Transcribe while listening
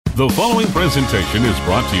The following presentation is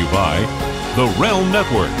brought to you by The Realm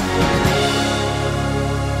Network.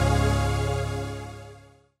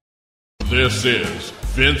 This is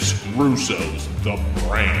Vince Russo's The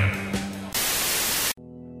Brand.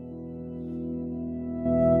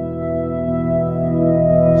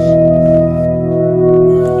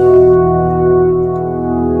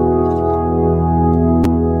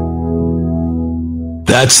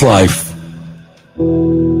 That's life.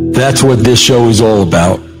 That's what this show is all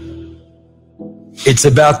about. It's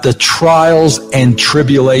about the trials and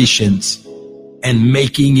tribulations and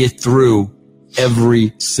making it through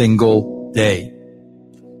every single day.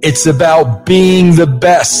 It's about being the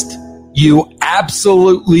best you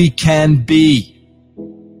absolutely can be.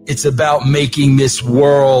 It's about making this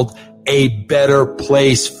world a better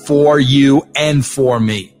place for you and for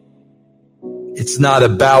me. It's not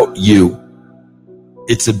about you.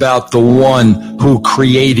 It's about the one who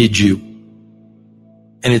created you.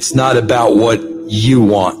 And it's not about what you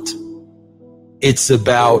want. It's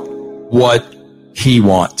about what he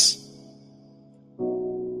wants.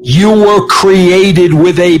 You were created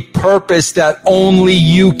with a purpose that only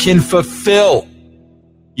you can fulfill.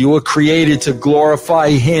 You were created to glorify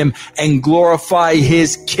him and glorify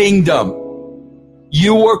his kingdom.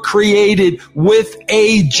 You were created with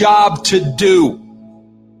a job to do.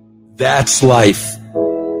 That's life.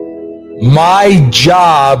 My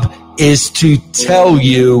job is to tell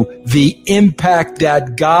you the impact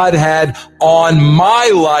that God had on my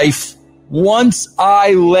life once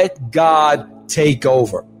I let God take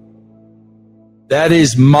over. That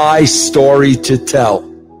is my story to tell.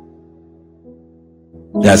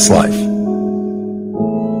 That's life.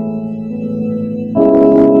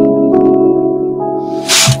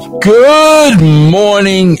 Good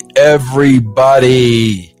morning,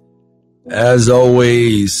 everybody. As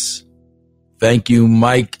always, thank you,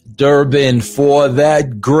 Mike Durbin, for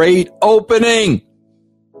that great opening.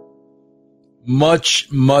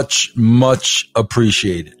 Much, much, much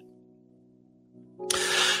appreciated.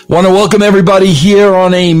 Want to welcome everybody here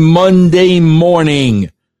on a Monday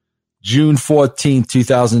morning, June 14th,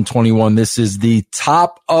 2021. This is the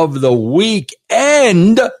top of the week,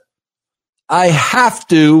 and I have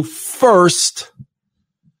to first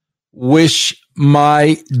wish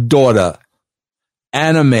my daughter,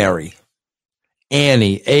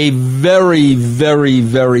 Annie, a very, very,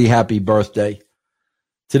 very happy birthday.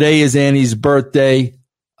 Today is Annie's birthday.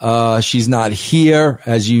 She's not here.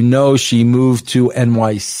 As you know, she moved to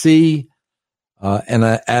NYC. And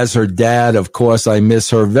as her dad, of course, I miss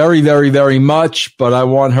her very, very, very much. But I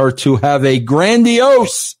want her to have a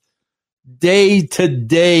grandiose day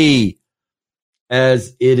today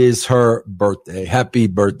as it is her birthday. Happy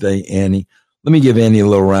birthday, Annie. Let me give Annie a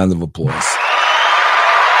little round of applause.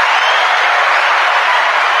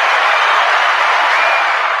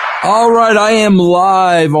 All right, I am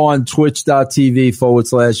live on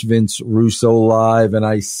twitch.tv/Vince Russo Live, and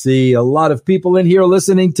I see a lot of people in here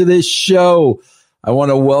listening to this show. I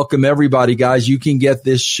want to welcome everybody, guys. You can get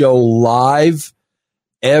this show live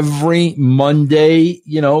every Monday,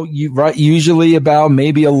 usually about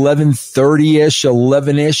maybe 11:30-ish,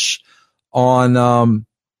 11-ish on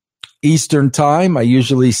Eastern time. I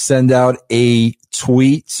usually send out a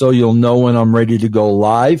tweet so you'll know when I'm ready to go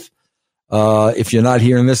live. If you're not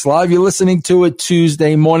hearing this live, you're listening to it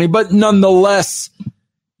Tuesday morning, but nonetheless,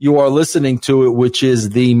 you are listening to it, which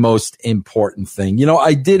is the most important thing.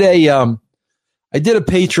 I did a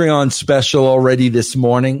Patreon special already this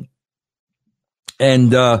morning.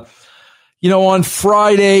 And, on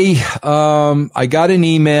Friday, I got an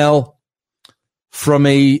email from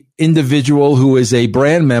a individual who is a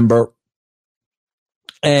brand member,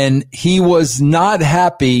 and he was not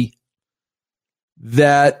happy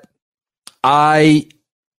that I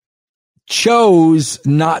chose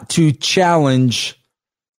not to challenge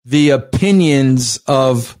the opinions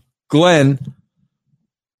of Glenn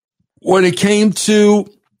when it came to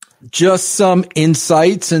just some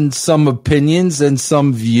insights and some opinions and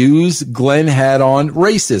some views Glenn had on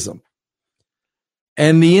racism.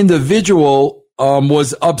 And the individual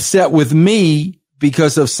was upset with me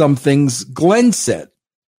because of some things Glenn said.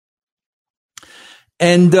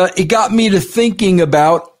 And it got me to thinking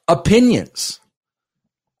about opinions.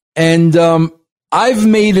 And I've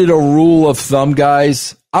made it a rule of thumb,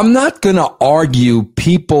 guys. I'm not going to argue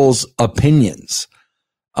people's opinions.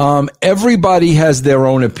 Everybody has their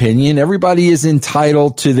own opinion. Everybody is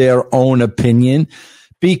entitled to their own opinion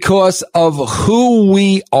because of who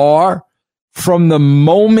we are from the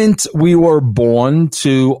moment we were born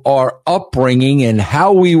to our upbringing and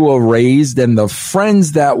how we were raised and the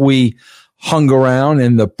friends that we hung around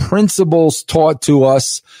and the principles taught to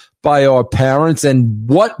us by our parents and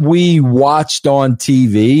what we watched on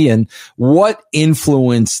TV and what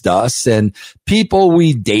influenced us and people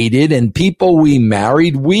we dated and people we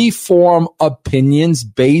married. We form opinions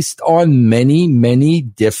based on many, many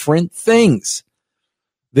different things.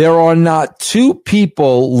 There are not two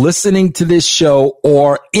people listening to this show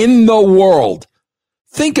or in the world.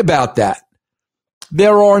 Think about that.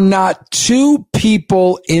 There are not two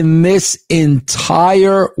people in this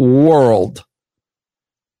entire world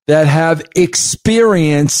that have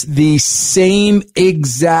experienced the same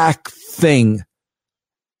exact thing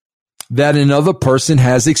that another person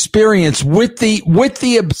has experienced, with the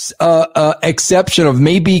exception of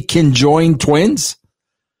maybe conjoined twins.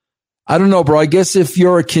 I don't know, bro. I guess if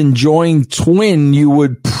you're a conjoined twin, you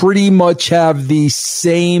would pretty much have the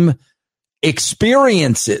same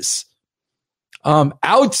experiences.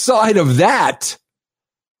 Outside of that,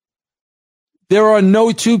 there are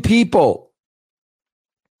no two people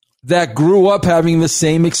that grew up having the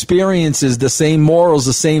same experiences, the same morals,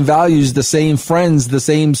 the same values, the same friends, the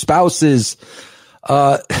same spouses.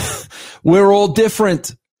 We're all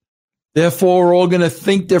different. Therefore, we're all going to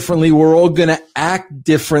think differently. We're all going to act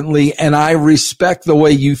differently. And I respect the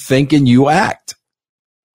way you think and you act.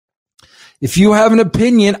 If you have an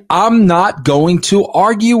opinion, I'm not going to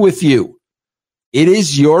argue with you. It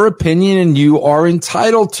is your opinion and you are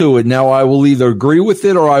entitled to it. Now, I will either agree with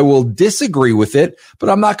it or I will disagree with it, but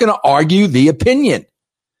I'm not going to argue the opinion.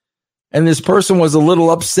 And this person was a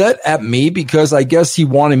little upset at me because I guess he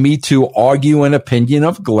wanted me to argue an opinion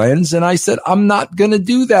of Glenn's. And I said, I'm not going to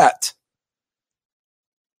do that.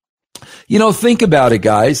 You know, think about it,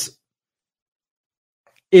 guys.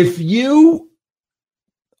 If you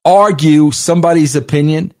argue somebody's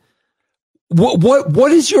opinion,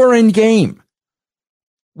 what is your end game?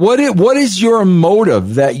 What is your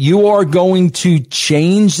motive that you are going to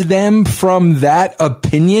change them from that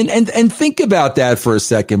opinion? And think about that for a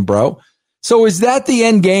second, bro. So is that the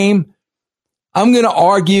end game? I'm going to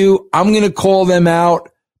argue. I'm going to call them out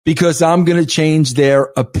because I'm going to change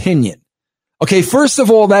their opinion. Okay, first of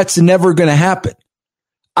all, that's never going to happen.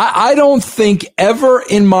 I don't think ever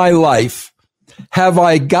in my life have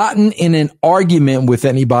I gotten in an argument with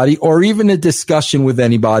anybody or even a discussion with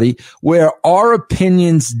anybody where our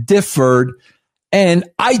opinions differed and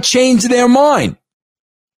I changed their mind.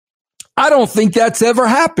 I don't think that's ever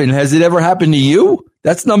happened. Has it ever happened to you?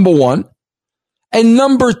 That's number one. And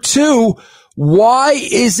number two, why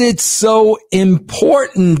is it so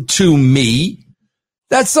important to me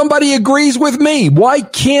that somebody agrees with me? Why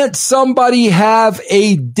can't somebody have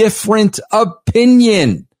a different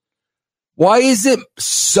opinion? Why is it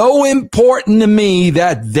so important to me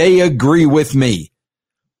that they agree with me?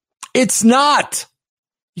 It's not.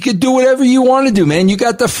 You can do whatever you want to do, man. You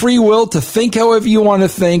got the free will to think however you want to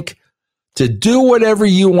think, to do whatever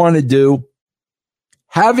you want to do.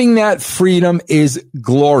 Having that freedom is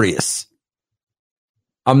glorious.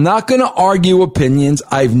 I'm not going to argue opinions.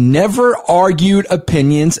 I've never argued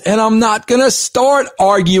opinions, and I'm not going to start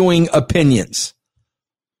arguing opinions.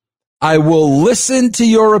 I will listen to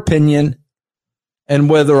your opinion, and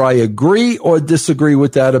whether I agree or disagree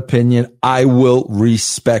with that opinion, I will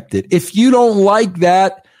respect it. If you don't like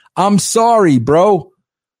that, I'm sorry, bro.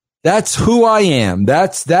 That's who I am.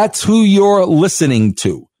 That's who you're listening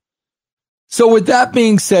to. So with that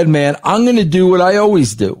being said, man, I'm going to do what I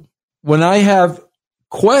always do. When I have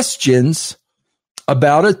questions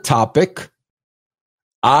about a topic,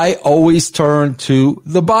 I always turn to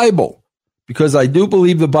the Bible because I do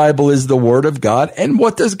believe the Bible is the Word of God. And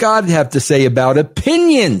what does God have to say about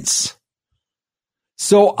opinions?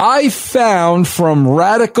 So I found from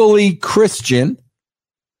Radically Christian,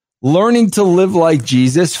 Learning to Live Like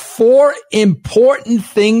Jesus, 4 important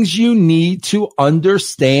things you need to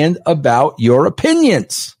understand about your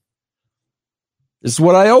opinions. This is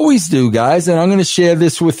what I always do, guys, and I'm going to share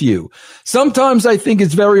this with you. Sometimes I think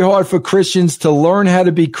it's very hard for Christians to learn how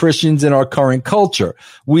to be Christians in our current culture.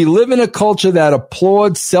 We live in a culture that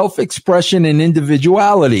applauds self-expression and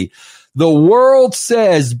individuality. The world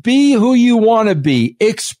says, be who you want to be,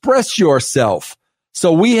 express yourself.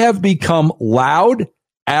 So we have become loud,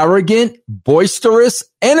 arrogant, boisterous,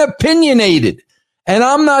 and opinionated. And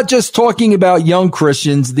I'm not just talking about young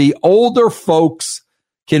Christians. The older folks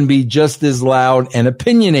can be just as loud and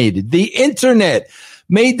opinionated. The internet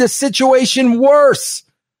made the situation worse.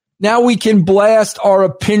 Now we can blast our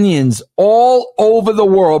opinions all over the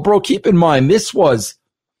world. Bro, keep in mind, this was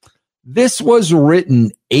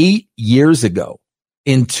written 8 years ago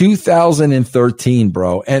in 2013,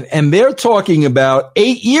 bro. And they're talking about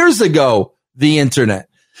 8 years ago, the internet.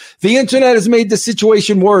 The internet has made the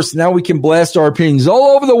situation worse. Now we can blast our opinions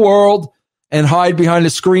all over the world and hide behind a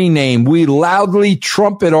screen name. We loudly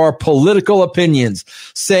trumpet our political opinions,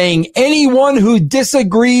 saying anyone who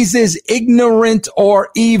disagrees is ignorant or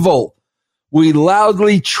evil. We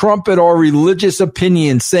loudly trumpet our religious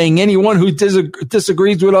opinions, saying anyone who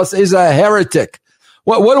disagrees with us is a heretic.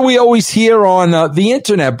 What do we always hear on the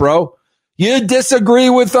internet, bro? You disagree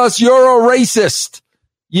with us, you're a racist.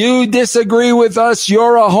 You disagree with us,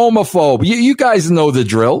 you're a homophobe. You guys know the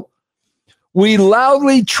drill. We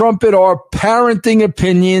loudly trumpet our parenting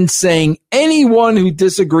opinions, saying anyone who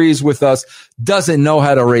disagrees with us doesn't know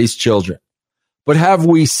how to raise children. But have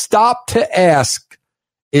we stopped to ask,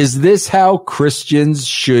 is this how Christians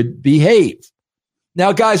should behave?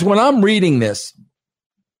 Now, guys, when I'm reading this,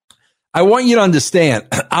 I want you to understand,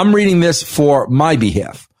 I'm reading this for my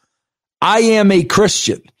behalf. I am a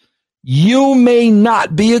Christian. You may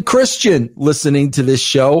not be a Christian listening to this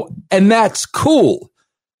show, and that's cool.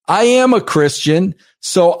 I am a Christian,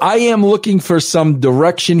 so I am looking for some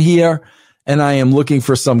direction here, and I am looking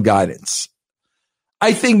for some guidance.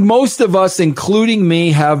 I think most of us, including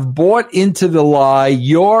me, have bought into the lie,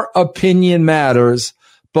 your opinion matters,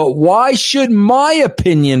 but why should my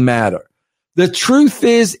opinion matter? The truth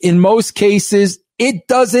is, in most cases, it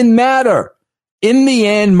doesn't matter. In the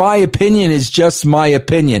end, my opinion is just my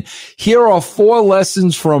opinion. Here are 4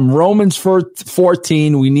 lessons from Romans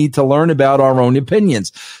 14 we need to learn about our own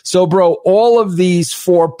opinions. So, bro, all of these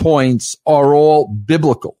 4 points are all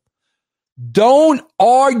biblical. Don't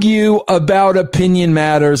argue about opinion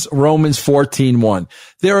matters, Romans 14:1.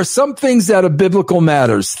 There are some things that are biblical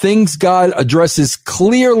matters, things God addresses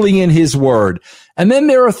clearly in his word. And then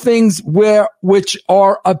there are things which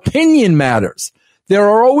are opinion matters. There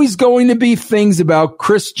are always going to be things about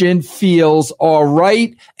Christian feels are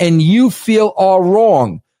right and you feel are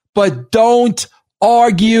wrong, but don't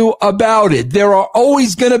argue about it. There are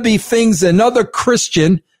always going to be things another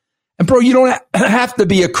Christian, and bro, you don't have to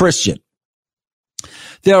be a Christian.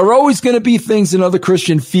 There are always going to be things another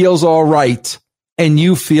Christian feels are right and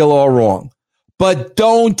you feel are wrong, but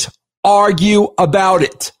don't argue about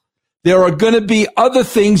it. There are going to be other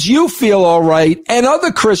things you feel are right and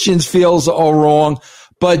other Christians feels are wrong,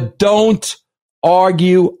 but don't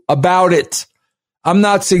argue about it. I'm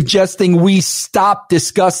not suggesting we stop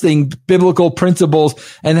discussing biblical principles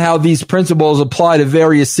and how these principles apply to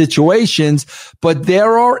various situations, but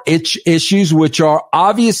there are issues which are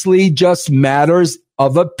obviously just matters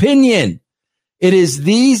of opinion. It is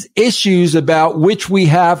these issues about which we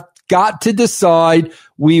have got to decide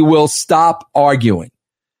we will stop arguing.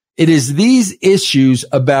 It is these issues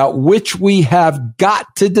about which we have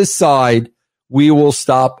got to decide we will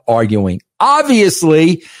stop arguing.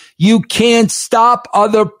 Obviously, you can't stop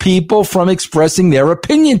other people from expressing their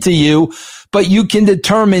opinion to you, but you can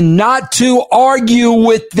determine not to argue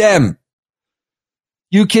with them.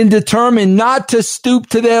 You can determine not to stoop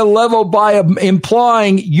to their level by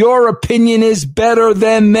implying your opinion is better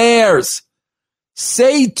than theirs.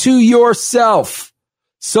 Say to yourself,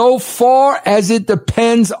 so far as it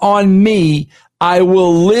depends on me, I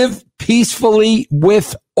will live peacefully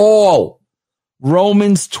with all.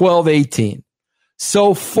 Romans 12:18.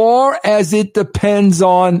 So far as it depends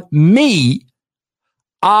on me,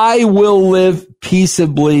 I will live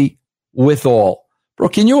peaceably with all. Bro,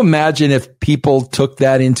 can you imagine if people took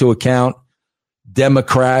that into account?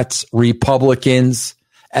 Democrats, Republicans,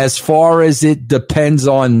 as far as it depends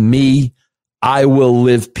on me, I will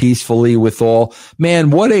live peacefully with all. Man,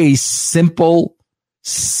 what a simple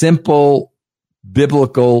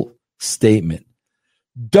biblical statement.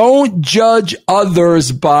 Don't judge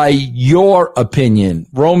others by your opinion.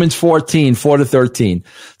 Romans 14:4-13.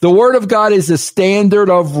 The word of God is a standard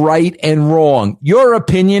of right and wrong. Your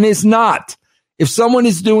opinion is not. If someone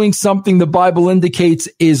is doing something the Bible indicates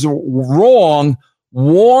is wrong,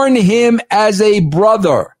 warn him as a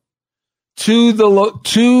brother. To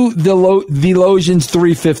Colossians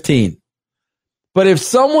 3:15. But if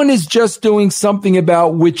someone is just doing something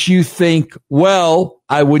about which you think, well,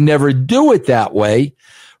 I would never do it that way,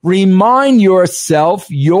 remind yourself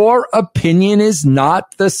your opinion is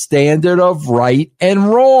not the standard of right and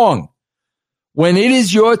wrong. When it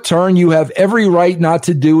is your turn, you have every right not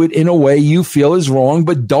to do it in a way you feel is wrong,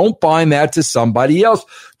 but don't bind that to somebody else.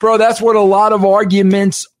 Bro, that's what a lot of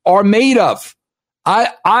arguments are made of.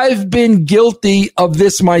 I've been guilty of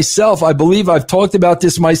this myself. I believe I've talked about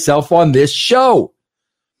this myself on this show.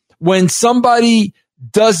 When somebody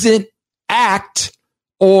doesn't act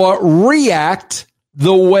or react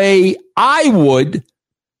the way I would,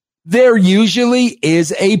 there usually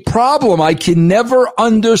is a problem. I can never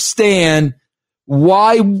understand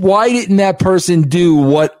why didn't that person do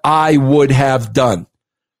what I would have done?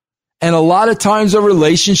 And a lot of times a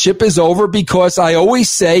relationship is over because I always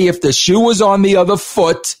say, if the shoe was on the other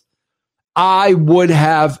foot, I would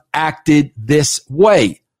have acted this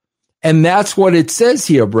way. And that's what it says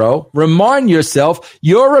here, bro. Remind yourself,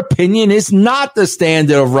 your opinion is not the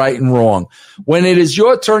standard of right and wrong. When it is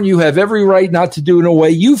your turn, you have every right not to do it in a way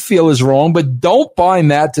you feel is wrong, but don't bind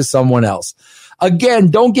that to someone else. Again,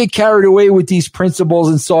 don't get carried away with these principles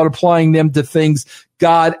and start applying them to things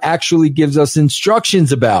God actually gives us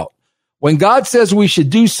instructions about. When God says we should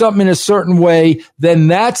do something in a certain way, then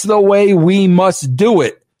that's the way we must do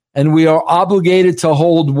it. And we are obligated to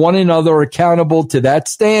hold one another accountable to that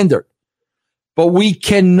standard. But we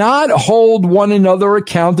cannot hold one another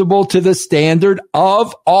accountable to the standard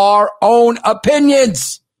of our own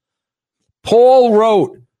opinions. Paul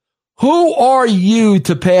wrote, "Who are you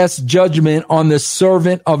to pass judgment on the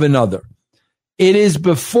servant of another? It is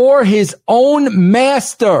before his own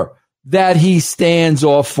master that he stands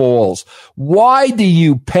or falls. Why do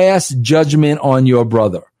you pass judgment on your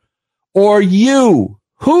brother? Or you,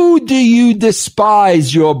 who do you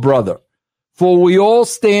despise your brother? For we all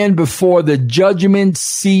stand before the judgment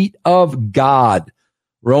seat of God."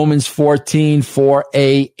 Romans 14,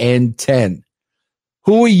 4a and 10.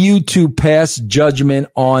 Who are you to pass judgment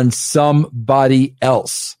on somebody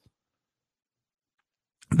else?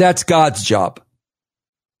 That's God's job.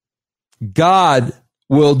 God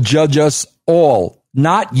will judge us all.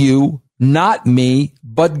 Not you, not me,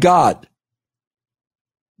 but God.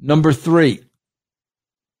 Number 3.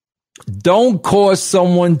 Don't cause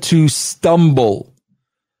someone to stumble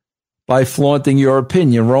by flaunting your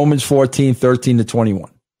opinion. Romans 14, 13 to 21.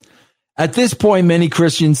 At this point, many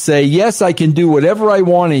Christians say, yes, I can do whatever I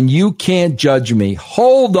want and you can't judge me.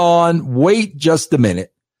 Hold on, wait just a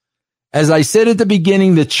minute. As I said at the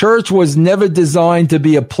beginning, the church was never designed to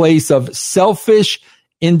be a place of selfish,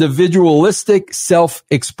 individualistic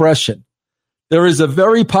self-expression. There is a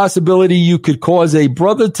very possibility you could cause a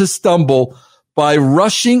brother to stumble by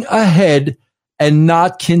rushing ahead and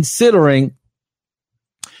not considering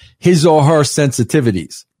his or her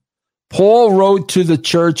sensitivities. Paul wrote to the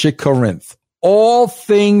church at Corinth, all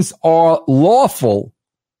things are lawful,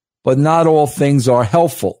 but not all things are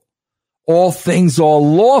helpful. All things are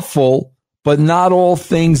lawful, but not all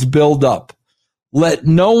things build up. Let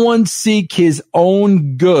no one seek his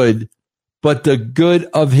own good, but the good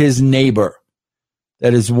of his neighbor.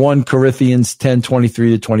 That is 1 Corinthians 10,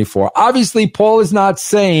 23 to 24. Obviously, Paul is not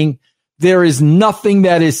saying there is nothing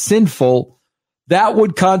that is sinful. That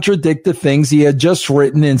would contradict the things he had just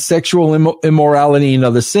written in sexual immorality and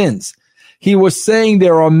other sins. He was saying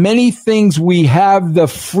there are many things we have the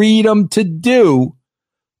freedom to do,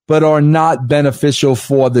 but are not beneficial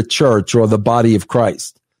for the church or the body of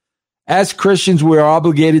Christ. As Christians, we are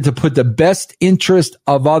obligated to put the best interest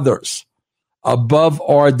of others above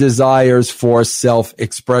our desires for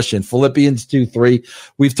self-expression. Philippians 2:3.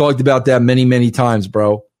 We've talked about that many, many times,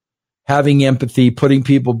 bro. Having empathy, putting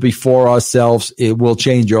people before ourselves, it will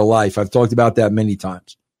change your life. I've talked about that many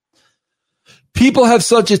times. People have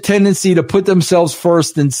such a tendency to put themselves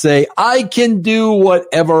first and say, I can do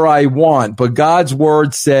whatever I want. But God's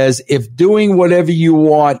word says, if doing whatever you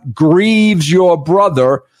want grieves your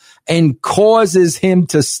brother and causes him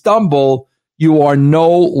to stumble, you are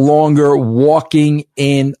no longer walking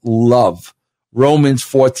in love. Romans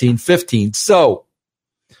 14:15. So,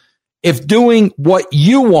 if doing what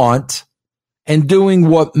you want and doing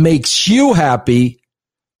what makes you happy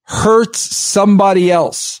hurts somebody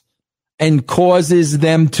else and causes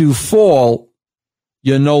them to fall,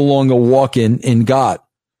 you're no longer walking in God.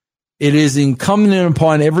 It is incumbent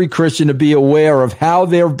upon every Christian to be aware of how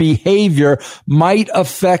their behavior might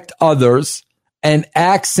affect others and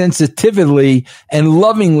act sensitively and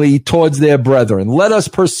lovingly towards their brethren. Let us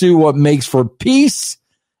pursue what makes for peace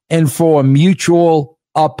and for mutual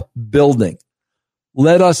upbuilding.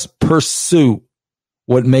 Let us pursue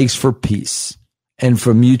what makes for peace and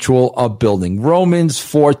for mutual upbuilding. Romans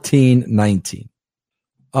 14:19.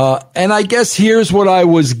 And I guess here's what I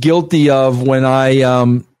was guilty of when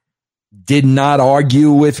I did not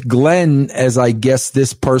argue with Glenn, as I guess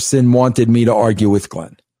this person wanted me to argue with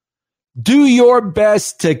Glenn. Do your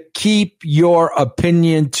best to keep your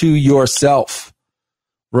opinion to yourself.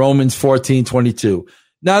 Romans 14:22.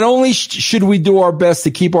 Not only should we do our best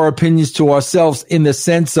to keep our opinions to ourselves in the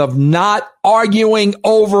sense of not arguing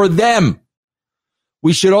over them,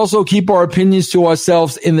 we should also keep our opinions to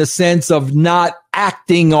ourselves in the sense of not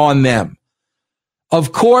acting on them.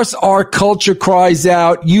 Of course, our culture cries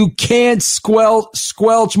out, you can't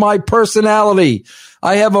squelch my personality.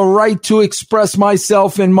 I have a right to express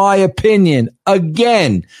myself in my opinion.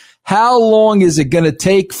 Again, how long is it going to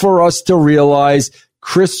take for us to realize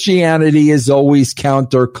Christianity is always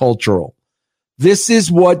countercultural. This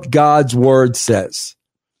is what God's word says.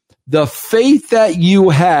 The faith that you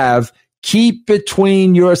have, keep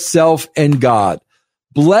between yourself and God.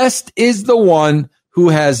 Blessed is the one who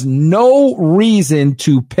has no reason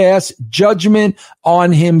to pass judgment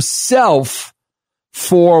on himself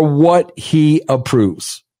for what he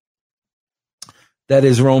approves. That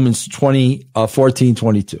is Romans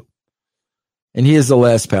 14:22. And here's the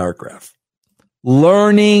last paragraph.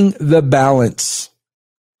 Learning the balance.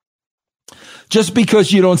 Just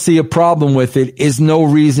because you don't see a problem with it is no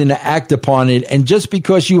reason to act upon it. And just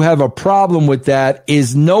because you have a problem with that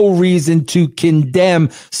is no reason to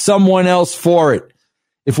condemn someone else for it.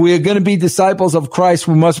 If we are going to be disciples of Christ,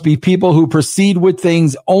 we must be people who proceed with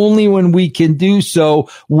things only when we can do so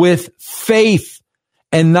with faith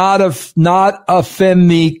and not offend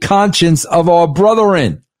the conscience of our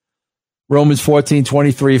brethren. Romans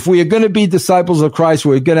 14:23. If we are going to be disciples of Christ,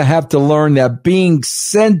 we're going to have to learn that being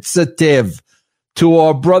sensitive to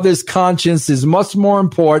our brother's conscience is much more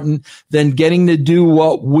important than getting to do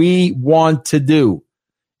what we want to do.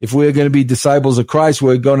 If we're going to be disciples of Christ,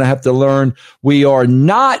 we're going to have to learn we are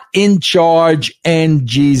not in charge and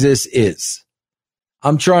Jesus is.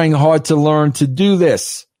 I'm trying hard to learn to do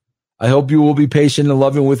this. I hope you will be patient and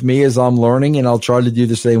loving with me as I'm learning, and I'll try to do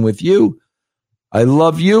the same with you. I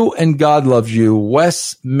love you and God loves you.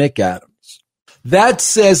 Wes McAdams. That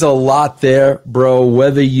says a lot there, bro,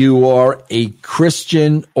 whether you are a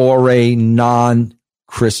Christian or a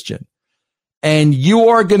non-Christian. And you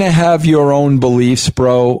are going to have your own beliefs,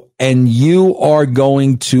 bro, and you are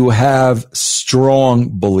going to have strong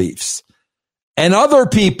beliefs. And other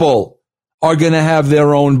people are going to have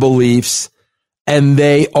their own beliefs, and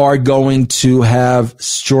they are going to have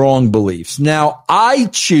strong beliefs. Now, I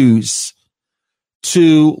choose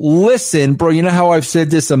to listen, bro. You know how I've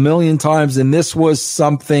said this a million times, and this was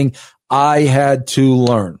something I had to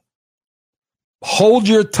learn. Hold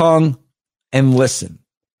your tongue and listen.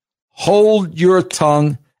 Hold your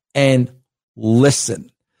tongue and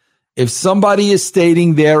listen. If somebody is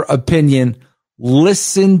stating their opinion,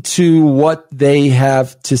 listen to what they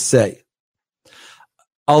have to say.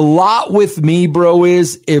 A lot with me, bro,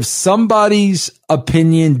 is if somebody's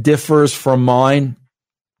opinion differs from mine,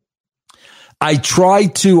 I try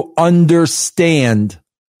to understand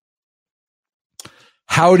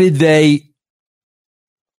how did they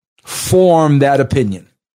form that opinion.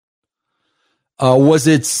 Was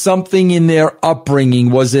it something in their upbringing?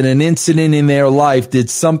 Was it an incident in their life? Did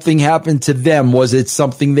something happen to them? Was it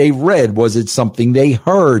something they read? Was it something they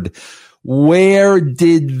heard? Where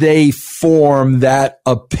did they form that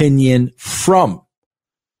opinion from?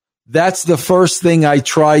 That's the first thing I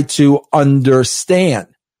try to understand.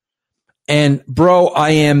 And bro, I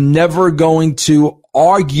am never going to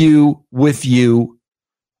argue with you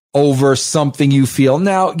over something you feel.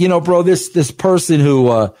 Now, bro, this person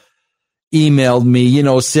who, emailed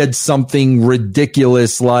me, said something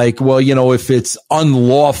ridiculous like, well, if it's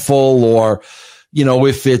unlawful or,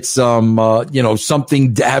 if it's,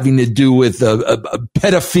 something having to do with a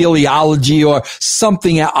pedophiliology or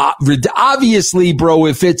something, obviously, bro,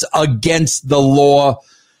 if it's against the law,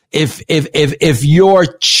 if you're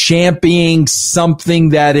championing something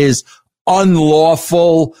that is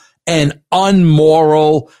unlawful and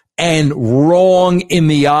unmoral and wrong in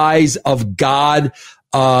the eyes of God,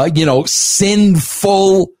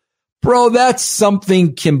 sinful, bro, that's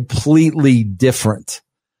something completely different.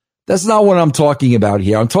 That's not what I'm talking about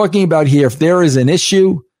here. I'm talking about here, if there is an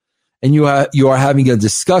issue and you are having a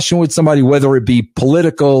discussion with somebody, whether it be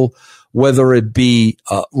political, whether it be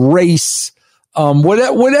race,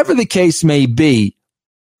 whatever the case may be,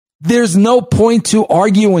 there's no point to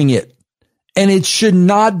arguing it. And it should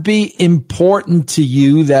not be important to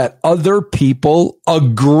you that other people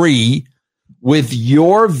agree with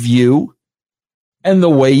your view and the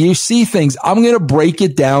way you see things. I'm going to break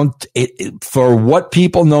it down for what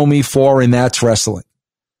people know me for, and that's wrestling.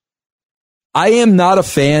 I am not a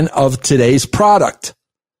fan of today's product.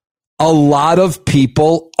 A lot of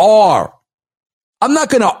people are. I'm not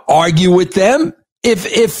going to argue with them. If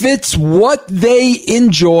it's what they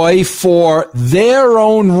enjoy for their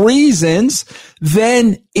own reasons,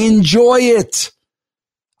 then enjoy it.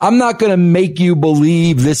 I'm not going to make you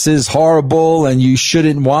believe this is horrible and you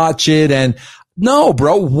shouldn't watch it. And no,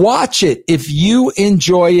 bro, watch it. If you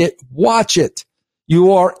enjoy it, watch it.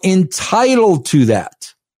 You are entitled to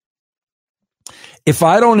that. If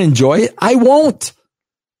I don't enjoy it, I won't.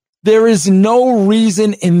 There is no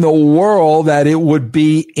reason in the world that it would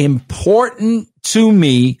be important to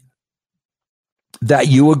me that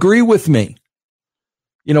you agree with me.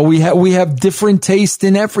 You know, we have different taste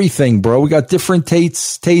in everything, bro. We got different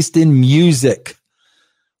taste in music.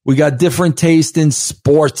 We got different taste in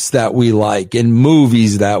sports that we like, in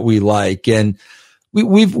movies that we like, and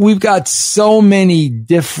we've got so many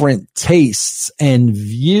different tastes and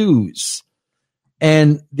views.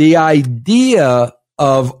 And the idea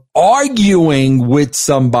of arguing with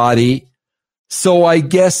somebody, so I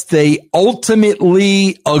guess they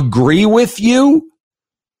ultimately agree with you.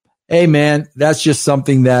 Hey, man, that's just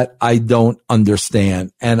something that I don't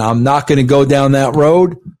understand. And I'm not going to go down that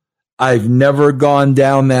road. I've never gone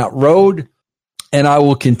down that road, and I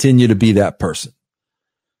will continue to be that person.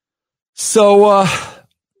 So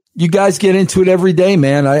you guys get into it every day,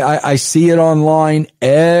 man. I see it online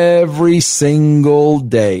every single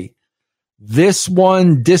day. This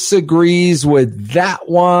one disagrees with that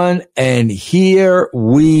one, and here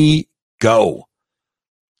we go.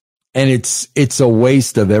 And it's a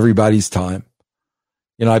waste of everybody's time.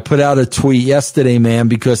 You know, I put out a tweet yesterday, man,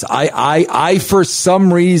 because I for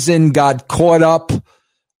some reason got caught up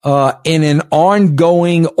in an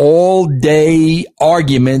ongoing all day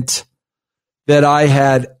argument that I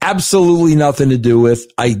had absolutely nothing to do with.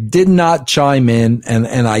 I did not chime in,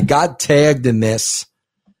 and I got tagged in this.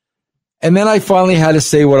 And then I finally had to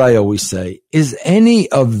say what I always say. Is any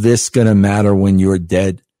of this going to matter when you're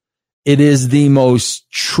dead? It is the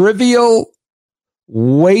most trivial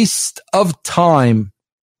waste of time.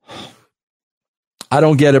 I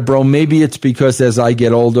don't get it, bro. Maybe it's because as I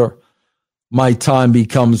get older, my time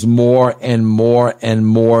becomes more and more and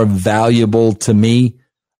more valuable to me.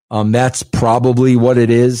 That's probably what it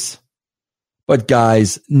is. But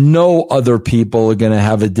guys, no other people are going to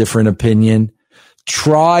have a different opinion.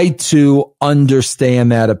 Try to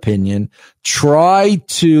understand that opinion. Try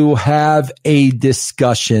to have a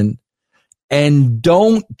discussion, and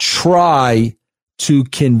don't try to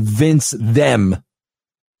convince them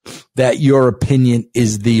that your opinion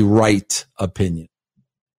is the right opinion.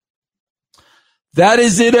 That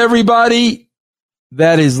is it, everybody.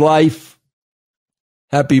 That is life.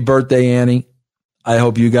 Happy birthday, Annie. I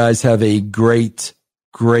hope you guys have a great,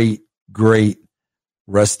 great, great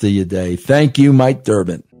rest of your day. Thank you, Mike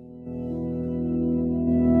Durbin.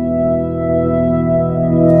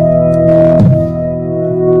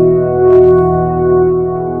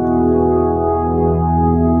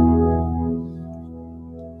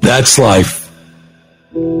 That's life.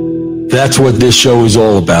 That's what this show is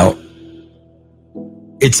all about.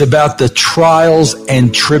 It's about the trials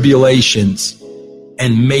and tribulations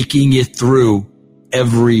and making it through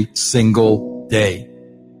every single day.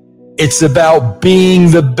 It's about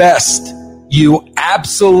being the best you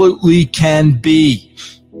absolutely can be.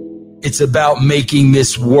 It's about making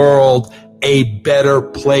this world a better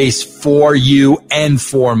place for you and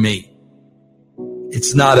for me.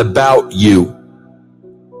 It's not about you.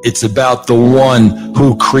 It's about the one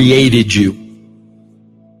who created you.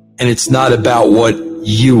 And it's not about what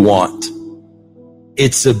you want.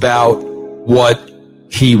 It's about what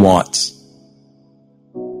he wants.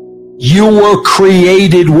 You were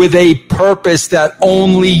created with a purpose that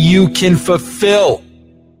only you can fulfill.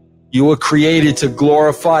 You were created to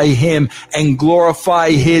glorify him and glorify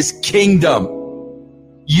his kingdom.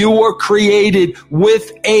 You were created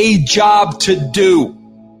with a job to do.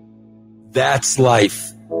 That's life.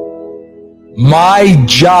 My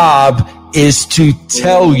job is to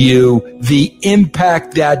tell you the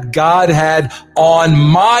impact that God had on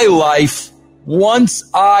my life once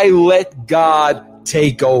I let God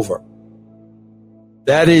take over.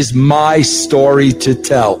 That is my story to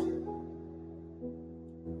tell.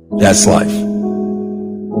 That's life.